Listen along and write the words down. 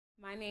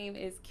My name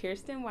is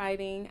Kirsten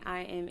Whiting.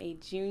 I am a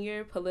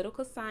junior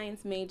political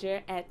science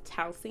major at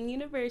Towson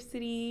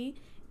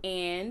University,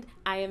 and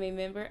I am a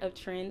member of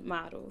Trend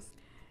Models.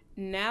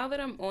 Now that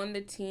I'm on the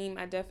team,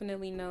 I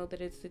definitely know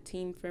that it's the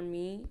team for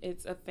me.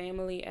 It's a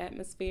family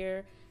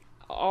atmosphere.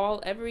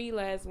 Every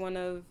last one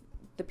of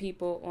the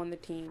people on the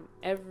team,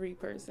 every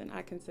person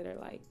I consider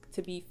like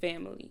to be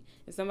family.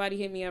 If somebody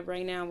hit me up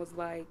right now and was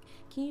like,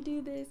 can you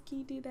do this, can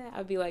you do that?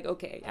 I'd be like,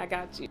 okay, I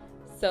got you.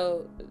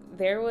 So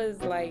there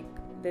was like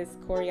this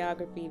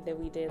choreography that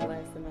we did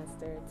last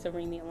semester to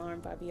Ring the Alarm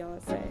by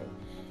Beyonce.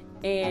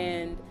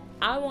 And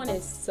I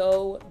wanted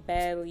so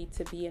badly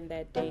to be in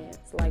that dance.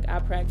 Like, I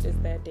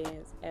practiced that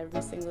dance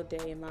every single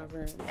day in my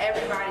room.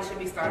 Everybody should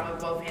be starting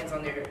with both hands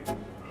on their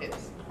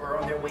hips, or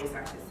on their waist,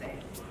 I should say.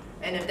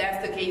 And if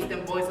that's the case,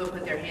 then boys will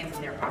put their hands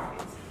in their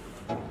pockets.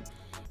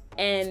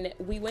 And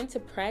we went to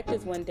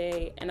practice one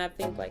day, and I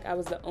think like I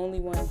was the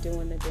only one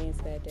doing the dance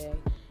that day.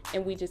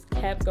 And we just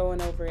kept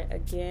going over it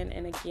again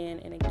and again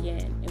and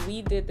again. And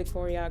we did the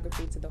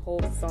choreography to the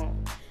whole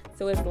song.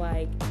 So it's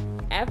like,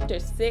 after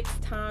 6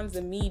 times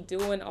of me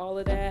doing all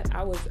of that,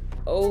 I was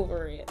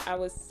over it. I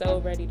was so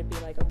ready to be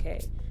like,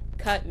 okay,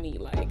 cut me,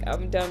 like,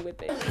 I'm done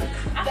with it. I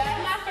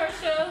started my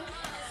first show.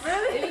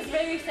 Really? It was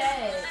very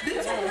sad.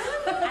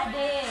 I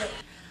did.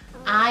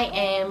 I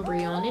am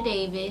Brianna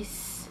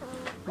Davis.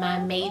 My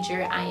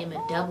major, I am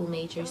a double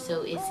major,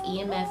 so it's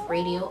EMF,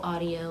 radio,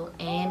 audio,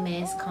 and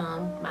mass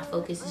comm. My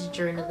focus is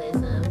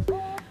journalism.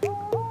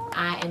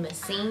 I am a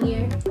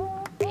senior,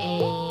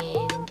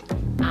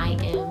 and I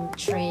am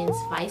Trend's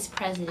vice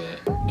president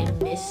and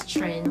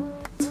Ms.TREND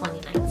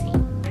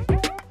 2019.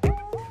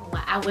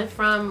 Well, I went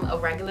from a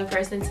regular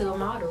person to a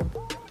model,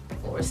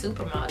 or a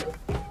supermodel.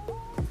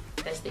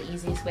 That's the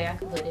easiest way I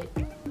could put it.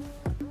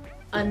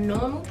 A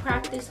normal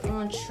practice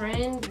on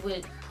Trend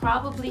would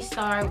probably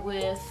start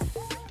with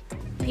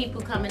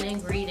people coming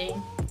in,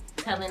 greeting,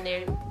 telling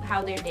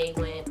how their day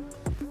went,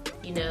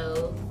 you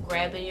know,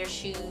 grabbing your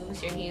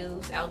shoes, your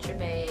heels out your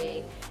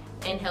bag,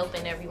 and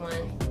helping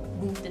everyone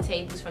move the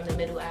tables from the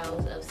middle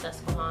aisles of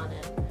Susquehanna.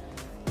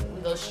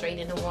 We go straight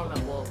into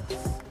warm-up walks.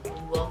 When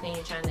you walk in,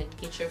 you're trying to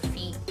get your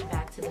feet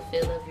back to the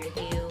feel of your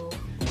heel.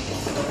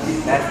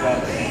 That's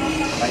better.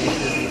 Like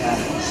it should be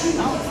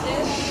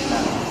happening.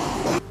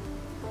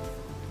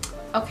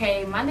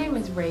 Okay, my name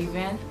is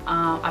Raven.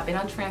 I've been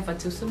on Trend for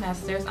 2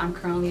 semesters. I'm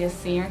currently a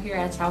senior here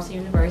at Towson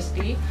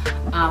University.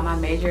 My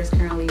major is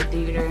currently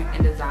theater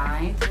and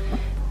design.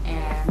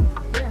 And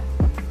yeah.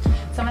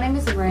 So my name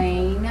is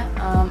Raine.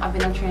 I've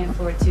been on Trend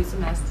for 2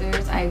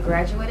 semesters. I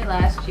graduated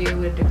last year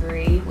with a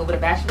degree, with a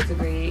bachelor's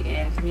degree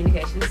in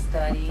communication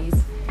studies.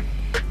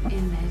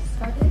 And that's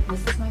about it.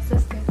 This is my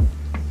sister.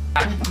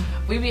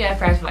 We be at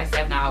practice for like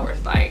 7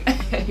 hours, like,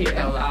 you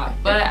know, a lot.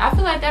 But I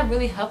feel like that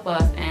really helped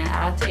us, and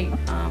I take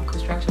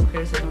constructive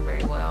criticism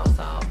very well.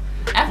 So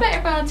I feel like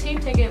everybody on the team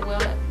take it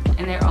well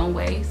in their own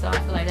way. So I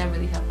feel like that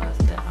really helped us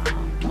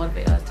to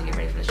motivate us to get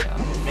ready for the show.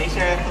 Make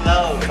sure it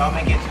flows, don't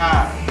make it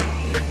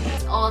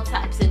tight. All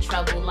types of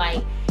trouble.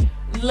 Like,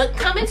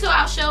 coming to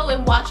our show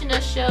and watching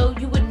us show,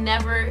 you would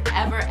never,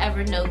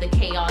 ever know the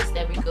chaos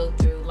that we go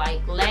through.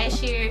 Like,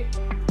 last year,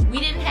 we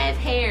didn't have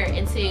hair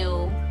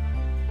until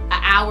an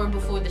hour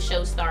before the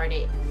show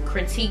started.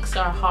 Critiques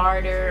are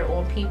harder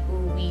on people.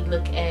 We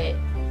look at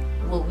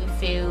what we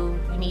feel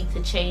we need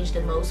to change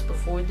the most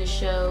before the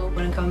show.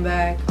 When I come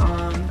back,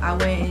 I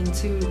went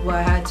into,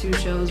 I had 2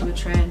 shows with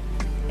Trend,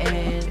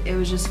 and it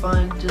was just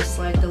fun. Just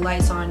like the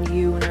lights on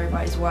you and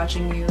everybody's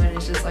watching you, and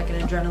it's just like an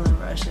adrenaline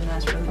rush, and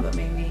that's really what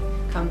made me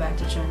come back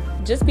to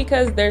Trend. Just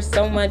because there's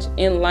so much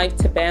in life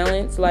to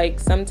balance, like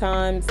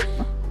sometimes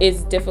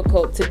it's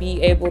difficult to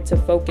be able to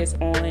focus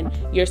on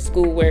your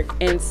schoolwork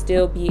and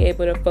still be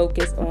able to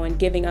focus on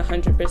giving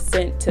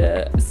 100%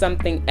 to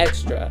something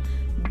extra.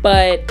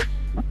 But,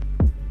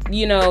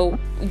 you know,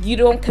 you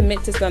don't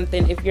commit to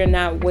something if you're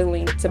not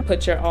willing to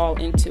put your all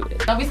into it.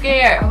 Don't be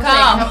scared. Come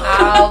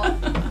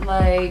out.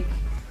 Like,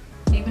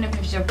 even if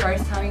it's your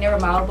first time, you never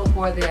modeled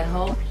before, they'll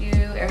help you.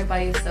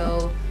 Everybody is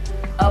so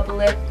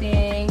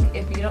uplifting.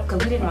 If you don't,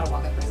 because we didn't know how to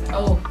walk at first.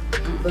 Oh.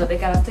 But they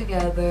got us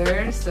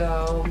together,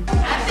 so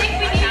I think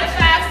we need a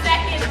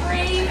 5-second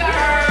breather.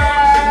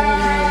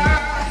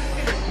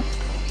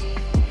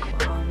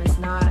 It's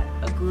not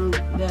a group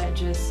that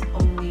just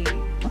only,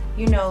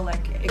 you know,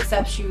 like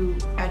accepts you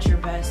at your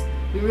best.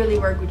 We really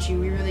work with you.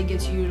 We really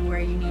get you to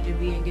where you need to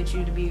be and get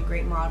you to be a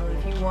great model.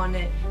 If you want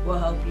it, we'll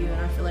help you.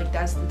 And I feel like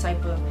that's the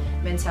type of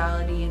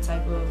mentality and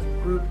type of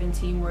group and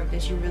teamwork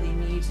that you really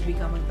need to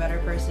become a better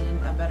person and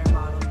a better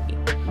model.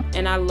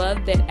 And I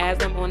love that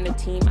as I'm on the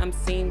team, I'm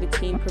seeing the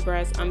team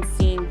progress. I'm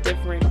seeing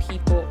different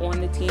people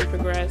on the team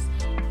progress.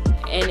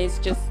 And it's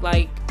just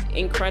like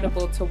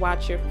incredible to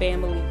watch your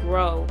family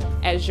grow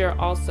as you're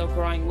also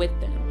growing with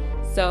them.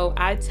 So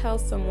I tell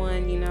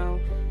someone, you know,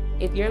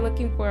 if you're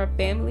looking for a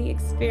family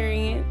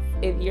experience,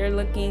 if you're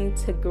looking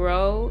to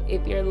grow,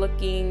 if you're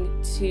looking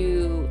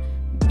to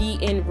be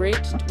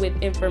enriched with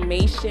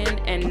information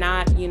and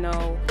not, you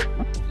know,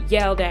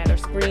 yelled at or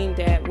screamed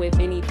at with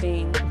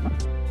anything,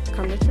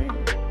 come to Trend.